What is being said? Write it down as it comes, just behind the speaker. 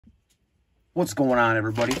What's going on,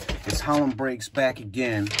 everybody? It's Holland Breaks back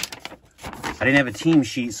again. I didn't have a team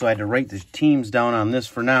sheet, so I had to write the teams down on this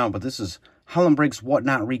for now, but this is Holland Breaks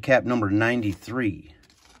Whatnot Recap number 93.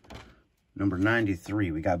 Number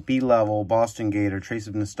 93. We got B-Level, Boston Gator, Trace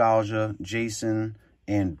of Nostalgia, Jason,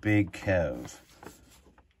 and Big Kev.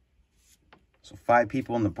 So 5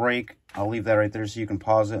 people in the break. I'll leave that right there so you can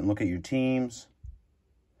pause it and look at your teams.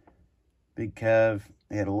 Big Kev.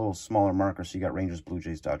 They had a little smaller marker, so you got Rangers, Blue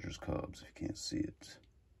Jays, Dodgers, Cubs, if you can't see it.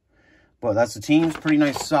 But that's the teams. Pretty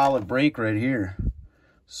nice, solid break right here.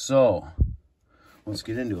 So, let's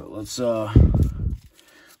get into it. Let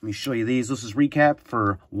me show you these. This is recap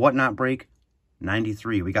for Whatnot Break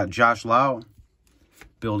 93. We got Josh Lau,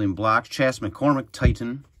 Building Blocks, Chas McCormick,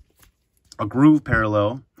 Titan, A Groove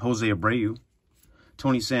Parallel, Jose Abreu,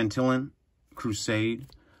 Tony Santillan, Crusade,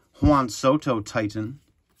 Juan Soto, Titan,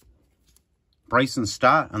 Bryson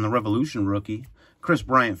Stott on the Revolution rookie. Chris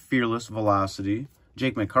Bryant, Fearless, Velocity.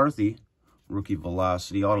 Jake McCarthy, rookie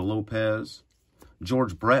Velocity. Otto Lopez.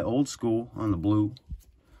 George Brett, Old School on the blue.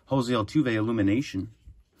 Jose Altuve, Illumination.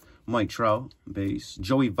 Mike Trout, base.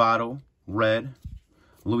 Joey Votto, red.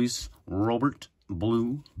 Luis Robert,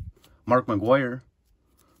 blue. Mark McGwire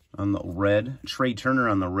on the red. Trey Turner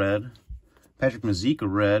on the red. Patrick Mazeika,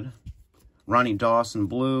 red. Ronnie Dawson,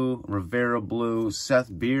 blue. Rivera, blue.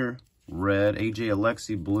 Seth Beer, red. AJ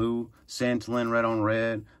Alexi, blue. Santillan, red on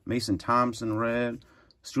red. Mason Thompson, red.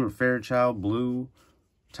 Stuart Fairchild, blue.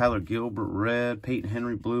 Tyler Gilbert, red. Peyton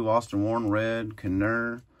Henry, blue. Austin Warren, red.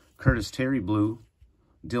 Kenner. Curtis Terry, blue.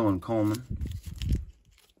 Dylan Coleman.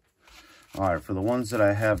 All right, for the ones that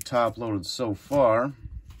I have top-loaded so far,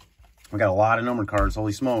 we got a lot of numbered cards,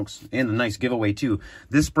 holy smokes. And a nice giveaway, too.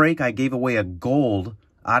 This break, I gave away a gold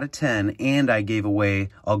out of 10, and I gave away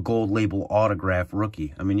a gold label autograph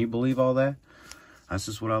rookie. I mean, you believe all that? That's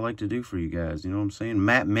just what I like to do for you guys. You know what I'm saying?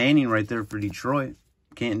 Matt Manning right there for Detroit.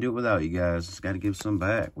 Can't do it without you guys. Just got to give some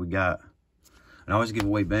back. I always give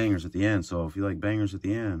away bangers at the end, so if you like bangers at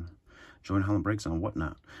the end, join Holland Breaks on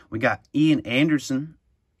Whatnot. We got Ian Anderson,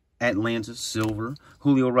 Atlanta, silver.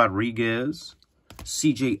 Julio Rodriguez,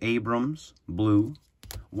 C.J. Abrams, blue.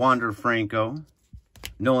 Wander Franco,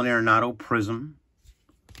 Nolan Arenado, prism.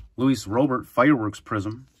 Luis Robert, Fireworks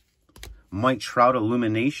Prism. Mike Trout,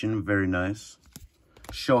 Illumination, very nice.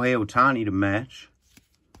 Shohei Ohtani to match.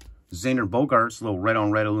 Xander Bogaerts, little red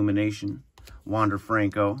on red Illumination. Wander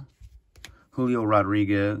Franco. Julio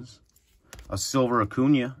Rodriguez. A silver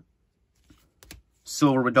Acuna.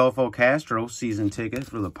 Silver Rodolfo Castro, season ticket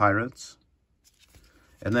for the Pirates.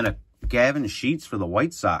 And then a Gavin Sheets for the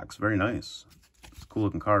White Sox, very nice. It's a cool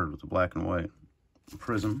looking card with the black and white.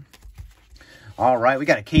 Prism. All right, we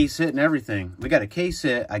got a case hit and everything. We got a case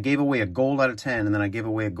hit. I gave away a gold out of 10, and then I gave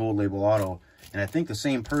away a gold label auto. And I think the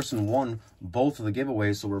same person won both of the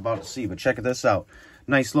giveaways, so we're about to see. But check this out.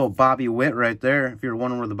 Nice little Bobby Witt right there. If you're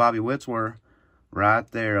wondering where the Bobby Witts were, right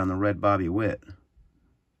there on the red Bobby Witt.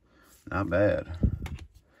 Not bad.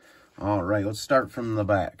 All right, let's start from the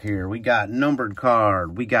back here. We got numbered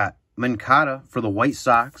card. We got Mancata for the White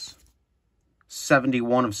Sox.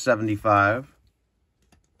 71 of 75.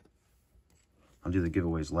 I'll do the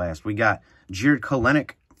giveaways last. We got Jared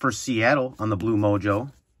Kelenic for Seattle on the Blue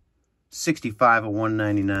Mojo. 65 of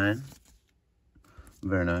 199.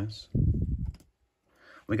 Very nice.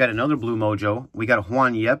 We got another Blue Mojo. We got a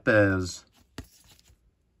Juan Yepez.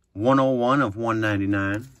 101 of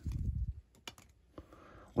 199.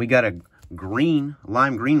 We got a green,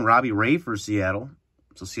 lime green Robbie Ray for Seattle.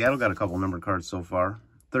 So Seattle got a couple numbered cards so far.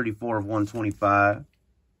 34 of 125.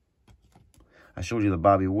 I showed you the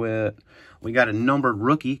Bobby Witt. We got a numbered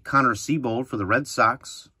rookie, Connor Seabold for the Red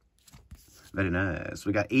Sox. Very nice.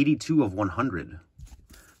 We got 82 of 100.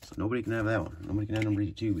 So nobody can have that one. Nobody can have number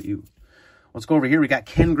 82 but you. Let's go over here. We got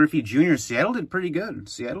Ken Griffey Jr. Seattle did pretty good.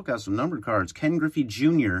 Seattle got some numbered cards. Ken Griffey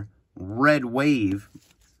Jr., Red Wave.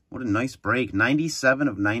 What a nice break. 97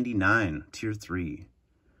 of 99. Tier 3.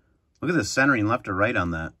 Look at the centering left to right on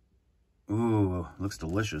that. Ooh, looks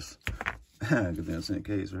delicious. Good thing that's in the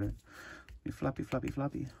case, right? Floppy, floppy,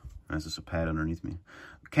 floppy. That's just a pad underneath me.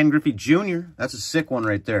 Ken Griffey Jr. That's a sick one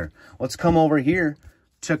right there. Let's come over here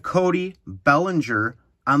to Cody Bellinger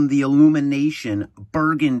on the Illumination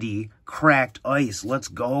Burgundy Cracked Ice. Let's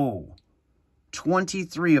go.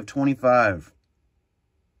 23 of 25.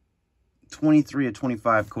 23 of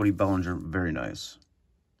 25, Cody Bellinger. Very nice.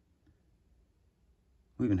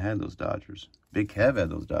 We even had those Dodgers. Big Kev had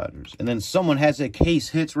those Dodgers. And then someone has a case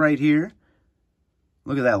hits right here.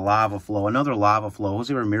 Look at that lava flow. Another lava flow.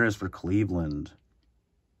 Jose Ramirez for Cleveland.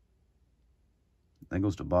 That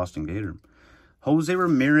goes to Boston Gator. Jose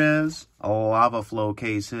Ramirez, a lava flow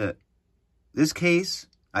case hit. This case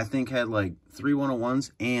I think had like 3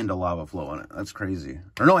 101s and a lava flow on it. That's crazy.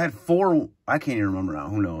 Or no, it had 4. I can't even remember now.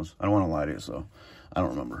 Who knows? I don't want to lie to you, so I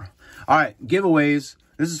don't remember. All right, giveaways.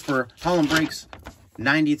 This is for Holland Breaks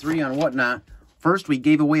 93 on Whatnot. First, we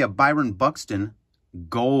gave away a Byron Buxton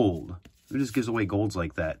gold. Who just gives away golds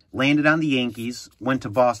like that? Landed on the Yankees, went to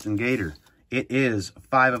Boston Gator. It is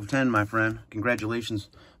 5 of 10, my friend. Congratulations,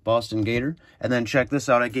 Boston Gator. And then check this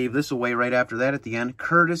out. I gave this away right after that at the end.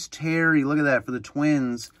 Curtis Terry, look at that, for the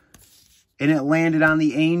Twins. And it landed on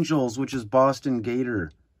the Angels, which is Boston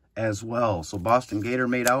Gator as well. So Boston Gator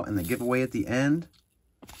made out in the giveaway at the end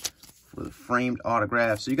for the framed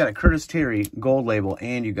autograph. So you got a Curtis Terry gold label,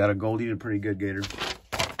 and you got a gold. You did pretty good, Gator.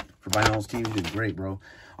 For buying all those teams, you did great, bro.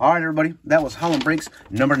 All right, everybody. That was Holland Breaks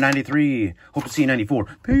number 93. Hope to see you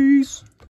 94. Peace.